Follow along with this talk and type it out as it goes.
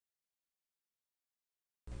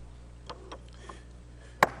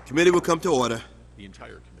Committee will come to order. The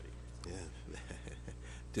entire committee. Yeah.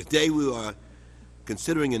 Today we are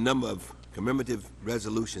considering a number of commemorative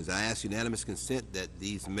resolutions. I ask unanimous consent that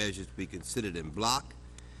these measures be considered in block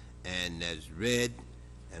and as read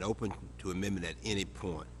and open to amendment at any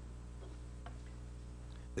point.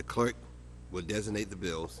 The clerk will designate the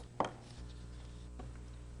bills.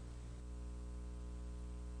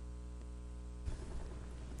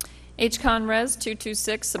 H-Con Res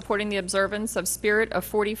 226, supporting the observance of Spirit of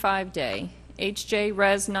 45 Day. HJ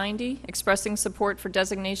Res 90, expressing support for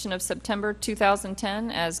designation of September 2010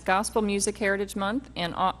 as Gospel Music Heritage Month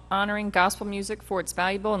and honoring gospel music for its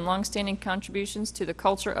valuable and longstanding contributions to the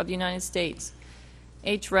culture of the United States.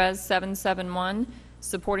 H-Res 771,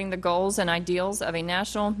 supporting the goals and ideals of a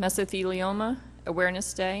National Mesothelioma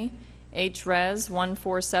Awareness Day. H-Res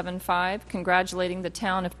 1475, congratulating the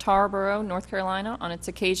town of Tarboro, North Carolina, on its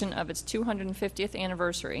occasion of its 250th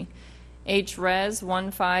anniversary. H-Res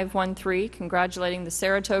 1513, congratulating the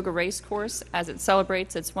Saratoga Racecourse as it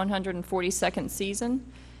celebrates its 142nd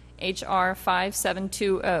season. H.R.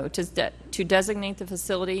 5720, to designate the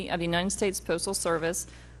facility of the United States Postal Service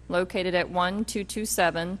located at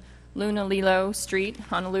 1227 Lunalilo Street,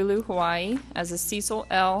 Honolulu, Hawaii, as a Cecil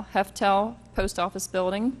L. Heftel Post Office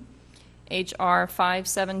Building. H.R.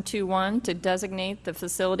 5721, to designate the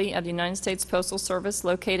facility of the United States Postal Service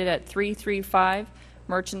located at 335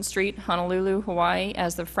 Merchant Street, Honolulu, Hawaii,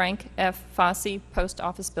 as the Frank F. Fossey Post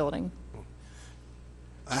Office Building.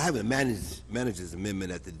 I have a manager's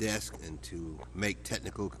amendment at the desk and to make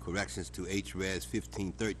technical corrections to H-Res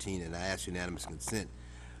 1513, and I ask unanimous consent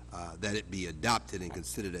that it be adopted and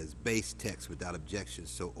considered as base text without objection,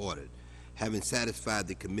 so ordered. Having satisfied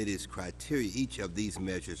the committee's criteria, each of these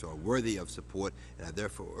measures are worthy of support, and I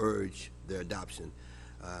therefore urge their adoption.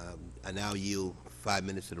 I now yield 5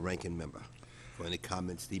 minutes to the ranking member for any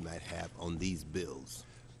comments he might have on these bills.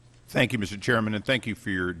 Thank you, Mr. Chairman, and thank you for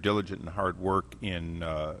your diligent and hard work in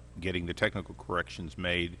getting the technical corrections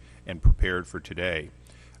made and prepared for today.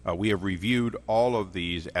 We have reviewed all of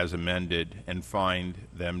these as amended and find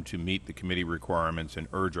them to meet the committee requirements and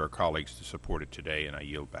urge our colleagues to support it today, and I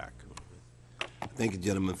yield back. Thank you,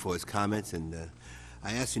 gentlemen, for his comments, and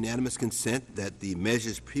I ask unanimous consent that the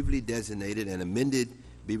measures previously designated and amended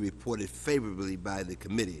be reported favorably by the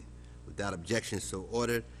committee. Without objection, so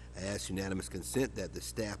ordered. I ask unanimous consent that the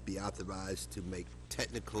staff be authorized to make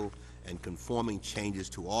technical and conforming changes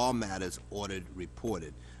to all matters ordered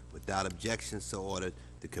reported. Without objection, so ordered.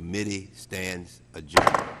 The committee stands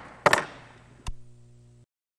adjourned.